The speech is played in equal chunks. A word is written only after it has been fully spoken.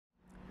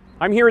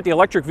I'm here at the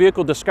Electric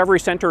Vehicle Discovery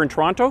Center in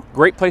Toronto.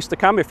 Great place to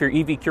come if you're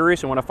EV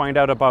curious and want to find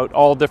out about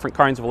all different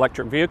kinds of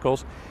electric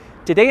vehicles.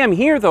 Today I'm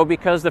here though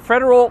because the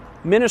Federal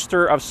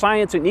Minister of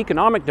Science and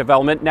Economic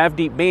Development,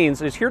 Nadveep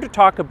Bains, is here to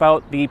talk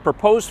about the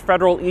proposed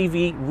Federal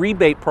EV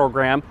Rebate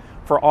program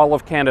for all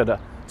of Canada.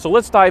 So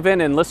let's dive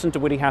in and listen to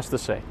what he has to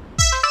say.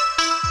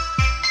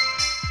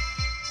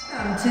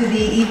 Welcome to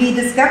the EV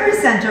Discovery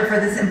Center for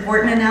this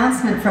important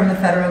announcement from the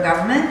federal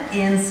government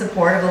in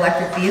support of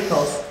electric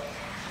vehicles.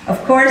 Of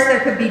course,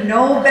 there could be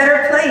no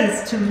better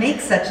place to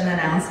make such an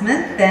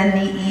announcement than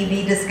the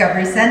EV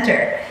Discovery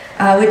Center,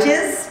 which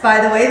is,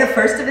 by the way, the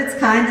first of its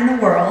kind in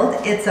the world.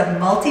 It's a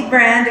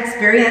multi-brand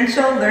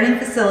experiential learning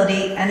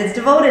facility, and it's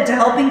devoted to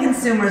helping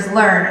consumers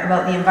learn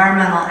about the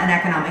environmental and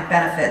economic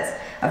benefits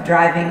of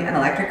driving an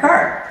electric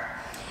car.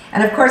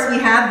 And of course, we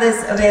have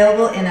this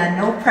available in a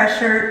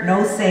no-pressure,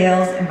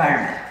 no-sales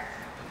environment.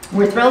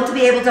 We're thrilled to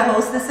be able to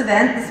host this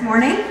event this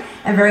morning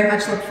and very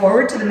much look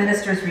forward to the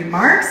Minister's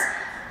remarks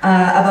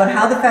about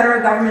how the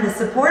federal government is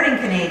supporting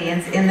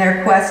Canadians in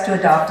their quest to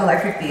adopt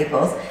electric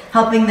vehicles,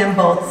 helping them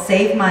both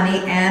save money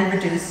and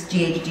reduce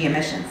GHG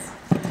emissions.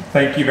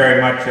 Thank you very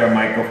much,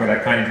 Michael, for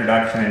that kind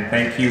introduction, and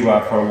thank you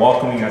for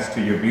welcoming us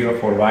to your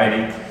beautiful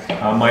riding.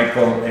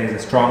 Michael is a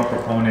strong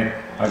proponent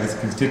of his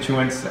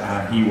constituents.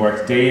 He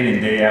works day in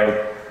and day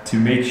out to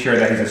make sure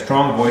that he's a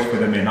strong voice for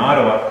them in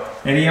Ottawa,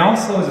 and he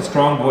also is a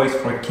strong voice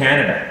for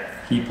Canada.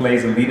 He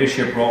plays a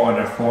leadership role on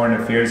our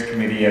Foreign Affairs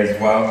Committee as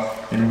well,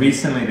 and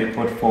recently they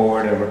put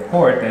forward a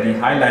report that he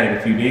highlighted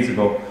a few days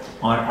ago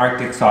on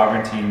Arctic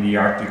sovereignty and the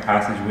Arctic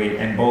Passageway,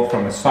 and both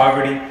from a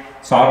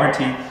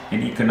sovereignty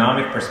and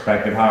economic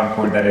perspective, how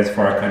important that is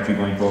for our country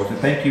going forward. So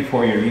thank you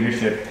for your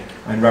leadership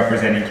and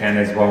representing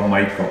Canada as well,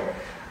 Michael.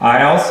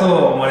 I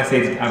also want to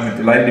say I'm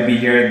delighted to be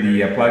here in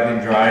the Plun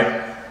N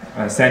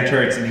Drive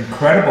Center. It's an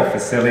incredible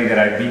facility that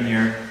I've been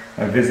here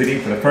visiting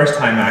for the first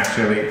time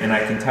actually, and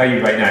I can tell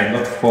you right now I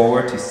look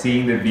forward to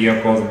seeing the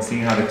vehicles and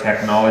seeing how the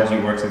technology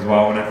works as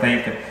well. I want to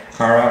thank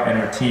Cara and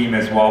her team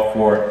as well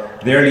for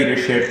their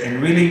leadership in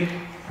really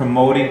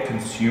promoting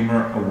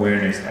consumer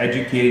awareness,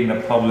 educating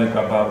the public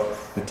about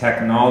the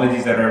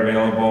technologies that are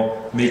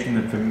available, making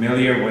them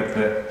familiar with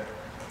the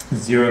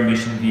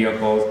zero-emission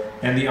vehicles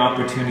and the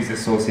opportunities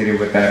associated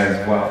with that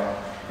as well.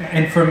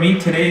 And for me,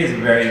 today is a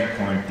very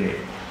important day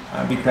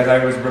because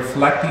I was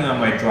reflecting on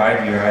my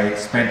drive here. I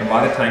spent a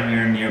lot of time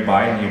here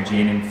nearby, near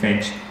Jane and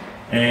Finch,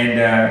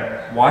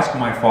 and watched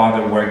my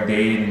father work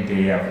day in and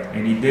day out.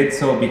 And he did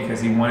so because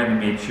he wanted to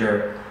make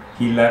sure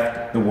he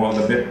left the world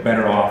a bit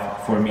better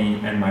off for me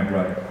and my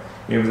brother.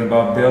 It was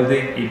about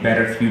building a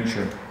better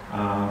future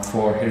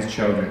for his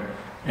children.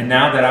 And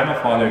now that I'm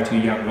a father of two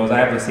young girls, I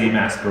have the same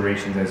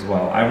aspirations as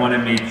well. I want to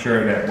make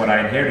sure that what I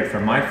inherited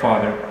from my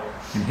father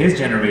and his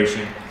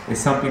generation is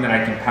something that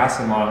I can pass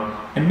along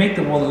and make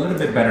the world a little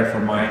bit better for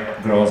my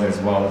girls as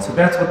well. And so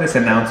that's what this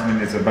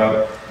announcement is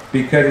about,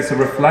 because it's a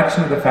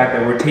reflection of the fact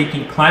that we're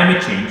taking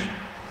climate change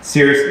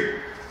seriously.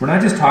 We're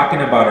not just talking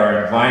about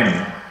our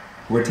environment,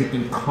 we're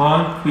taking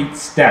concrete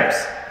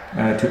steps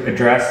to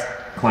address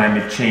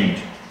climate change.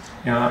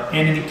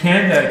 And in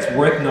Canada, it's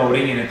worth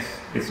noting, and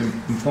it's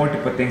important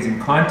to put things in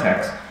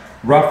context,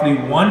 roughly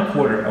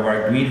 1/4 of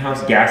our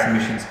greenhouse gas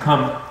emissions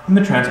come from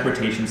the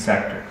transportation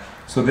sector.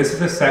 So this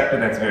is a sector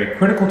that's very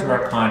critical to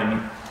our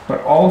economy,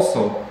 but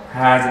also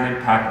has an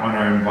impact on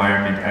our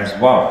environment as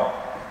well.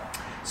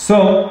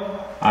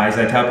 So, as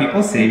I tell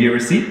people, save your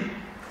receipt,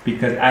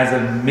 because as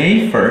of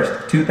May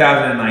 1st,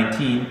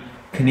 2019,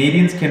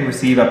 Canadians can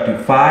receive up to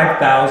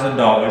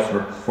 $5,000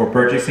 for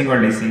purchasing or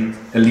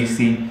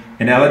leasing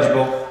an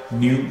eligible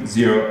new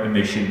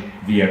zero-emission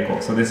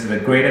vehicle. So this is a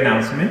great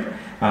announcement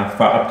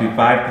for up to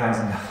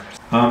 $5,000.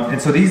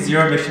 And so these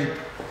zero-emission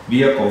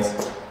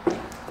vehicles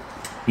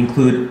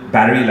include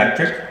battery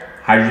electric,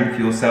 hydrogen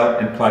fuel cell,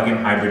 and plug-in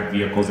hybrid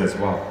vehicles as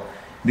well.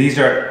 These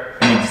are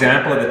an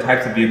example of the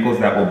types of vehicles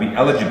that will be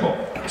eligible.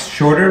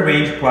 Shorter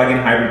range plug-in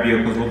hybrid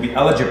vehicles will be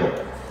eligible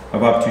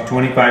of up to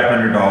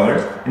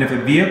 $2,500, and if a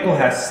vehicle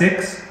has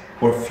 6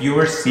 or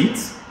fewer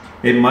seats,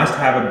 it must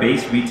have a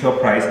base retail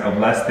price of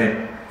less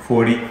than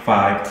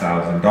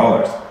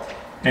 $45,000.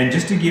 And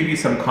just to give you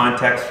some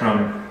context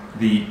from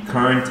the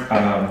current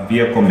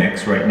vehicle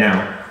mix right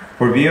now,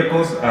 for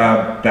vehicles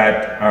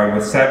that are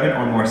with 7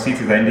 or more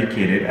seats, as I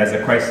indicated, as a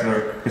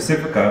Chrysler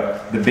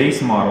Pacifica, the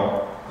base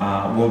model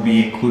will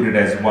be included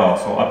as well,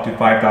 so up to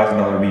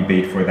 $5,000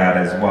 rebate for that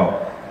as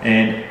well.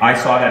 And I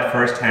saw that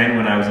firsthand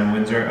when I was in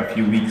Windsor a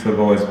few weeks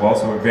ago as well,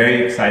 so we're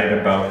very excited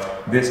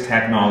about this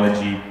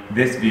technology,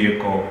 this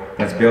vehicle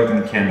that's built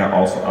in Canada,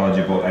 also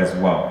eligible as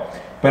well.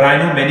 But I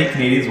know many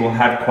Canadians will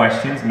have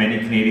questions, many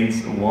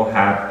Canadians will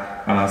have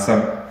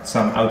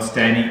some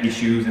outstanding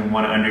issues and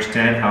want to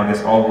understand how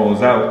this all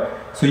rolls out.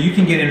 So you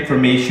can get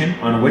information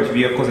on which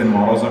vehicles and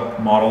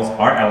models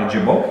are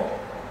eligible.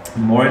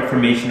 More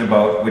information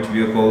about which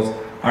vehicles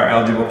are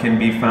eligible can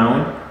be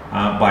found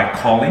by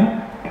calling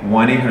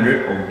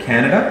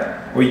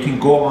 1-800-OHR-CANADA, or you can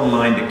go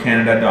online to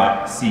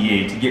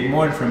canada.ca to get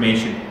more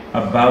information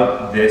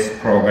about this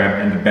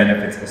program and the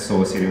benefits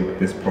associated with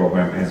this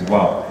program as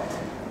well.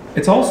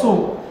 It's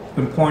also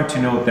important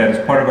to note that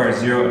as part of our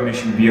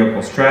zero-emission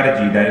vehicle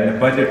strategy, that in the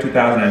budget of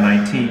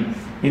 2019,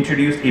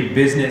 introduced a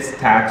business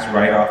tax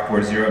write-off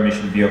for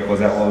zero-emission vehicles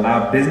that will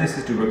allow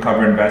businesses to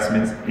recover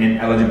investments in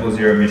eligible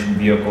zero-emission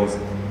vehicles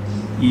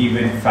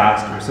even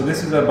faster. So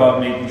this is about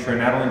making sure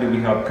not only do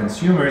we help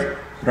consumers,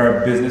 but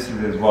our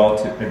businesses as well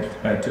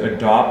to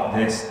adopt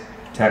this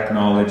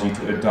technology,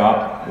 to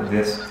adopt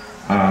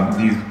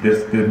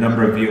the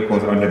number of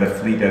vehicles under the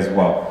fleet as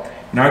well.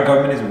 And our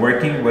government is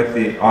working with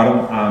the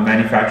auto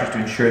manufacturers to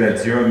ensure that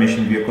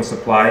zero-emission vehicle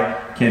supply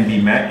can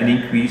be met and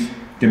increase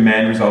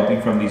demand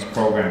resulting from these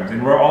programs.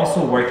 And we're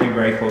also working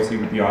very closely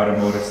with the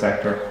automotive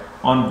sector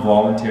on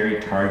voluntary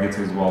targets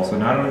as well. So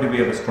not only do we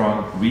have a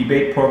strong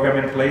rebate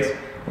program in place,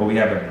 but we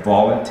have a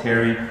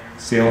voluntary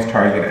sales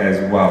target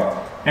as well.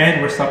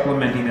 And we're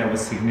supplementing that with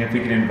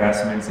significant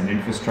investments in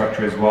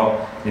infrastructure as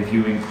well. If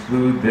you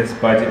include this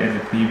budget and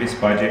the previous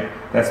budget,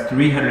 that's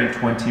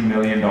 $320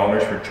 million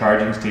for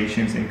charging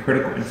stations and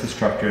critical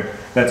infrastructure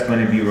that's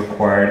going to be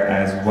required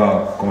as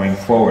well going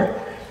forward.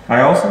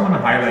 I also want to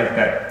highlight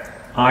that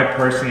I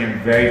personally am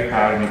very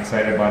proud and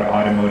excited about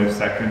our automotive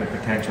sector and the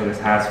potential this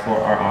has for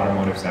our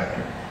automotive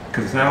sector.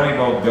 Because it's not only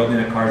about building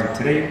the cars of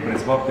today, but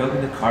it's about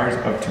building the cars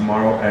of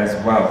tomorrow as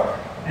well.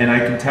 And I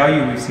can tell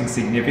you we've seen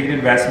significant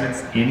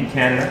investments in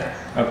Canada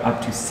of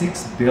up to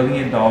 $6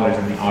 billion in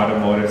the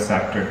automotive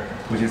sector,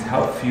 which has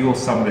helped fuel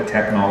some of the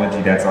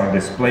technology that's on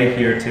display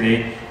here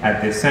today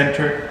at this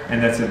center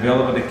and that's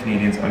available to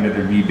Canadians under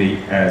the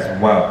rebate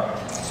as well.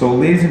 So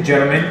ladies and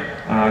gentlemen,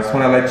 I just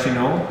want to let you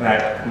know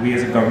that we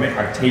as a government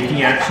are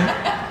taking action.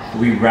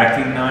 We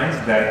recognize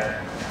that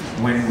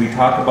when we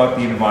talk about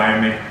the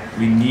environment,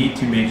 we need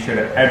to make sure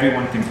that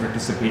everyone can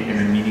participate in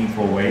a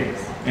meaningful way.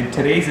 And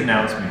today's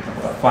announcement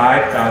of a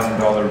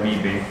 $5,000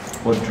 rebate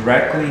will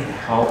directly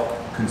help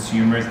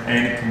consumers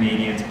and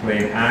Canadians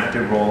play an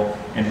active role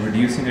in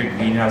reducing their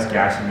greenhouse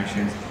gas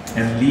emissions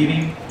and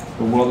leaving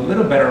the world a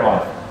little better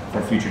off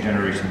for future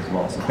generations as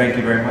well. So thank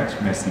you very much.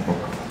 Merci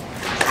beaucoup.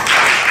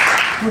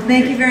 Well,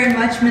 thank you very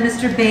much,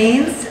 Minister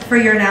Bains, for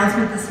your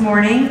announcement this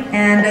morning.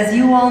 And as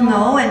you all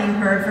know, and you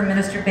heard from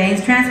Minister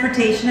Bains,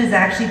 transportation is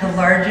actually the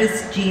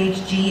largest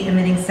GHG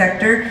emitting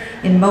sector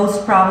in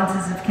most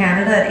provinces of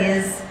Canada. It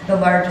is the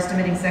largest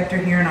emitting sector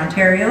here in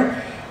Ontario.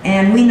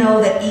 And we know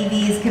that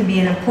EVs can be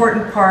an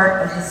important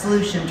part of the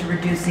solution to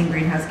reducing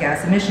greenhouse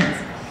gas emissions.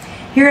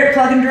 Here at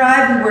Plun N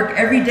Drive, we work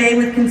every day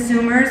with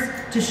consumers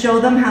to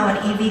show them how an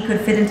EV could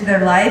fit into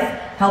their life,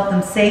 help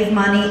them save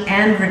money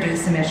and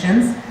reduce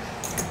emissions.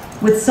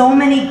 With so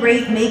many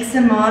great makes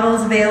and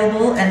models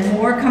available and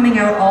more coming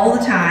out all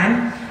the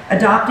time,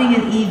 adopting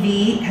an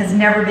EV has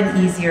never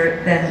been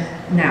easier than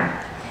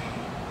now.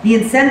 The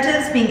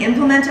incentives being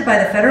implemented by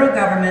the federal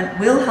government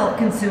will help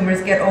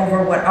consumers get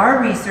over what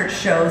our research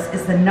shows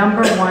is the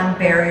 #1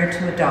 barrier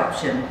to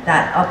adoption,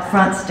 that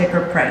upfront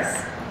sticker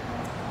price.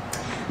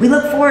 We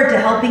look forward to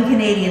helping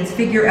Canadians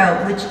figure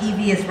out which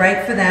EV is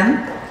right for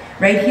them,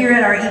 right here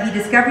at our EV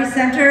Discovery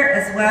Centre,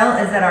 as well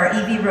as at our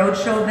EV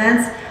Roadshow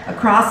events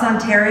across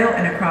Ontario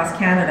and across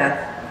Canada.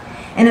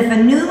 And if a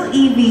new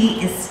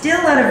EV is still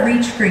out of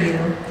reach for you,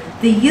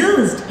 the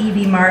used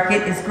EV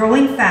market is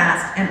growing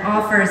fast and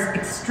offers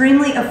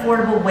extremely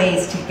affordable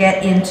ways to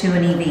get into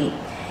an EV.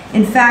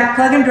 In fact,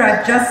 Plun N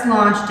Drive just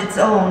launched its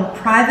own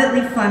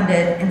privately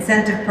funded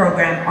incentive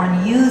program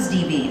on used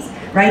EVs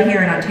right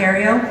here in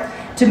Ontario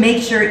to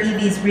make sure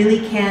EVs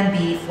really can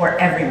be for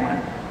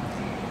everyone.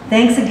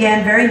 Thanks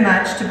again very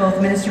much to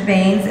both Minister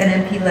Bains and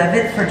MP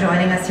Levitt for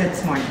joining us here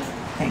this morning.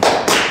 Thank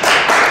you.